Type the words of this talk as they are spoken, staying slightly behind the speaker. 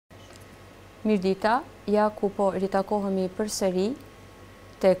Mirdita, ja ku po ritakohemi përsëri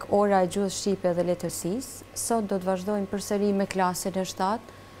tek ora e gjuhës shqipe dhe letërsisë. Sot do të vazhdojmë përsëri me klasën e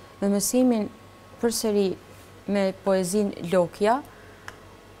 7, me mësimin përsëri me poezinë Lokja,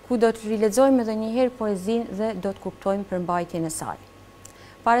 ku do të rilexojmë edhe një herë poezinë dhe do të kuptojmë përmbajtjen e saj.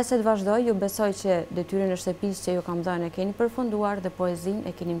 Para se të vazhdoj, ju besoj që detyrën e shtëpisë që ju kam dhënë e keni përfunduar dhe poezinë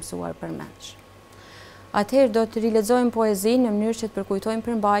e keni mësuar përmendsh. Atëherë do të rilexojmë poezinë në mënyrë që të përkujtojmë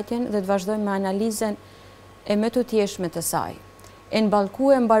përmbajtjen dhe të vazhdojmë me analizën e më të thjeshtë të saj. E në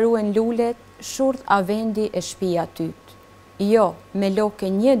ballku e mbaruen lulet, shurt a vendi e shtëpia tyt. Jo, me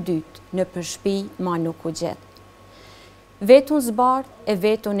loke një dyt, në për shtëpi ma nuk u gjet. Vetun zbardh e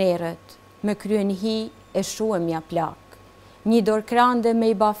vetun erët, me kryen hi e shuemja plak. Një dorë krande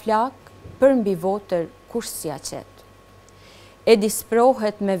me i ba flak, për mbi votër kush s'ja qet. E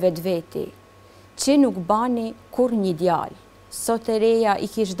disprohet me vetveti, që nuk bani kur një djal, sot e reja i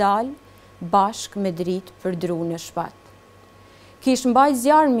kish dal, bashk me dritë për dru në shpat. Kish mbaj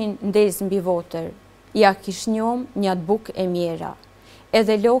zjarmin ndez mbi votër, ja kish njom njat buk e mjera,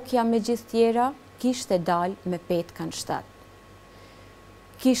 edhe Lokja me gjithë tjera, kishte dal me petkan shtat.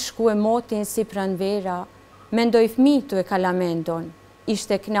 Kish ku e motin si pranvera, mendoj fmitu e kalamendon,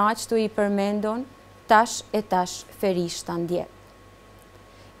 ishte knaqtu i përmendon, tash e tash ferishta ndjet.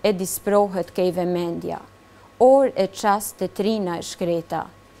 E disprohet kejve mendja, or e qast të trina e shkreta,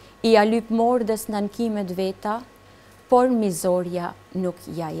 i alyp mordes në nënkimet veta, por mizorja nuk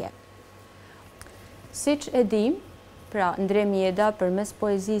ja jep. Siç e dim, pra Ndremi Eda përmes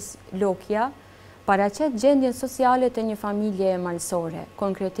poezisë Lokja, paraqet gjendjen sociale të një familje e malsore,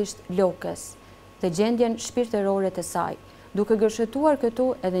 konkretisht Lokës, dhe gjendjen shpirtërore të saj, duke gërshëtuar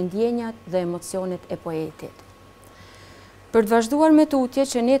këtu edhe ndjenjat dhe emocionet e poetit. Për të vazhduar me tutje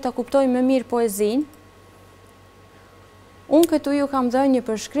që ne ta kuptojmë më mirë poezinë, unë këtu ju kam dhënë një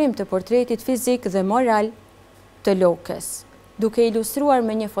përshkrim të portretit fizik dhe moral të Lokës, duke ilustruar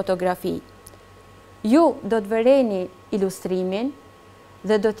me një fotografi. Ju do të vëreni ilustrimin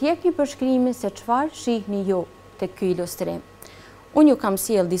dhe do t'jepni përshkrimin se çfarë shihni ju te ky ilustrim. Unë ju kam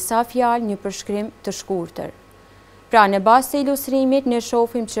sjell disa fjalë, një përshkrim të shkurtër. Pra, në bazë të ilustrimit ne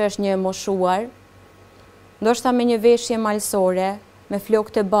shohim që është një moshuar, ndoshta me një veshje malsore, me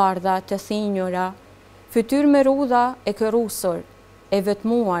flokë të bardha, të thinjura, fytyrë me rudha e kërrusur, e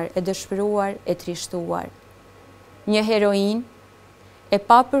vetmuar, e dëshpëruar, e trishtuar. Një heroin, e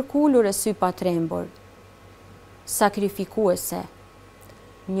pa përkullur e sy pa trembur, sakrifikuese,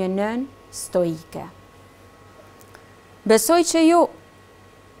 një nën stoike. Besoj që ju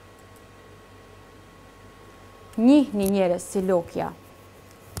njihni njerëz si Lokja,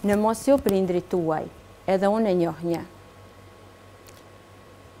 në mos jo prindrit tuaj, edhe unë e njoh një.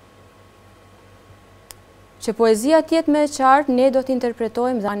 Që poezia tjetë me e qartë, ne do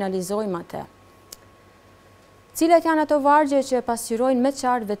t'interpretojmë dhe analizojmë atë. Cilat janë ato vargje që pasqyrojnë me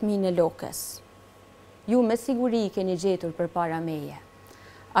qartë vetminë e Lokës? Ju me siguri i keni gjetur përpara meje.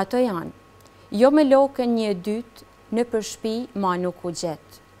 Ato janë, jo me Lokën një dytë, në për shtëpi ma nuk u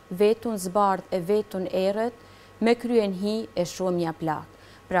gjet. Vetun zbardh e vetun erët, me kryen hi e shuemja plak.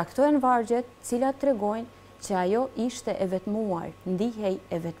 Pra këto janë vargjet cilat tregojnë që ajo ishte e vetmuar, ndihej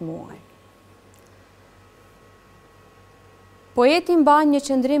e vetmuar. Poeti mban një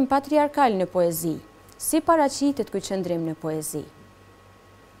qëndrim patriarkal në poezi. Si paraqitet ky qëndrim në poezi?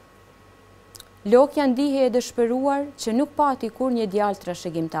 Lokja ndihej e dëshpëruar që nuk pati kur një djalë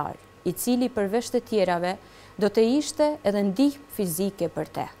trashëgimtar, i cili përveç të tjerave do të ishte edhe ndihmë fizike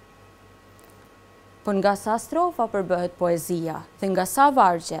për te. Por nga sa strofa përbëhet poezia dhe nga sa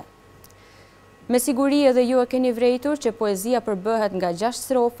vargje? Me siguri edhe ju e keni vrejtur që poezia përbëhet nga 6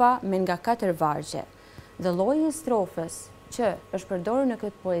 strofa me nga 4 vargje. Dhe lloji i strofës që është përdorur në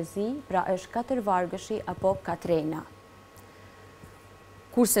këtë poezi, pra është 4 vargëshi apo katrena.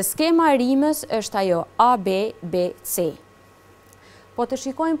 Kurse skema e rimës është ajo A, B, B, C. Po të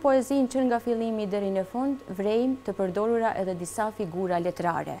shikojmë poezinë që nga fillimi deri në fund, vrejmë të përdorura edhe disa figura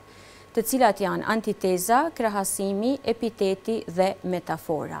letrare, të cilat janë antiteza, krahasimi, epiteti dhe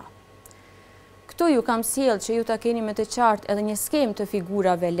metafora. Këtu ju kam sjell që ju ta keni me të qartë edhe një skemë të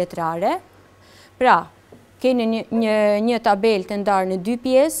figurave letrare. Pra, keni një tabel të ndarë në 2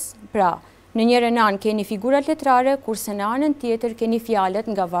 pjesë, pra, në njërin anë keni figurat letrare, kurse në anën tjetër keni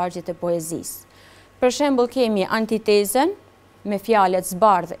fjalët nga vargjet e poezisë. Për shembull kemi antitezën me fjalët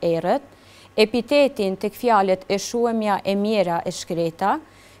zbardh erët, epitetin tek fjalët e shuemja e mjera e shkreta,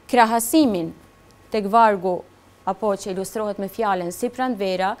 krahasimin tek vargu apo që ilustrohet me fjalën si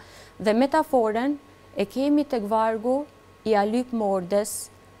pranvera dhe metaforën e kemi tek vargu i alyp mordes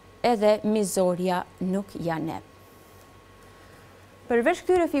edhe mizorja nuk ja nep. Përveç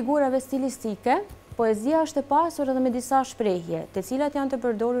këtyre figurave stilistike, poezia është e pasur edhe me disa shprehje, të cilat janë të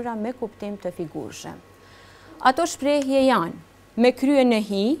përdorura me kuptim të figurshëm. Ato shprehje janë me krye në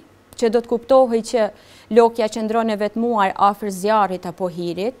hi, që do të kuptohej që lokja qëndron e vetmuar afër zjarrit apo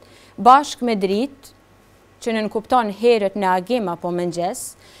hirit, bashk me dritë, që nënkupton herët në agim apo mëngjes,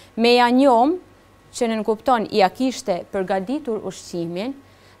 me janjom, që nënkupton i a kishte përgatitur ushqimin,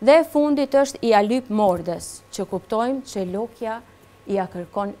 dhe e fundit është i a lyp mordës, që kuptojmë që lokja i a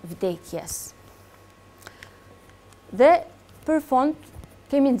kërkon vdekjes. Dhe për fond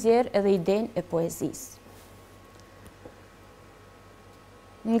kemi nxjerrë edhe idenë e poezisë.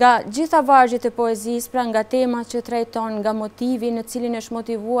 Nga gjitha vargjet e poezisë, pra nga temat që trajton, nga motivi në cilin është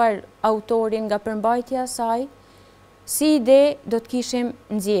motivuar autorin, nga përmbajtja e saj, si ide do të kishim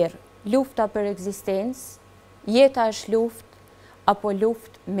nxjerrë lufta për ekzistencë, jeta është luftë apo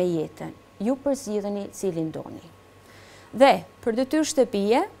luftë me jetën. Ju përzgjidheni cilin doni. Dhe për detyrë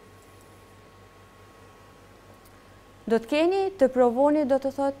shtëpie, do të keni të provoni, do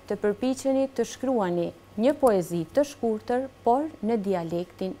të thotë, të përpiqeni të shkruani një poezi të shkurtër, por në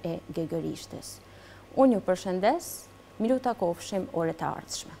dialektin e gegërishtes. Unë ju përshëndes, miru takofshim ore të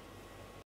ardhshme.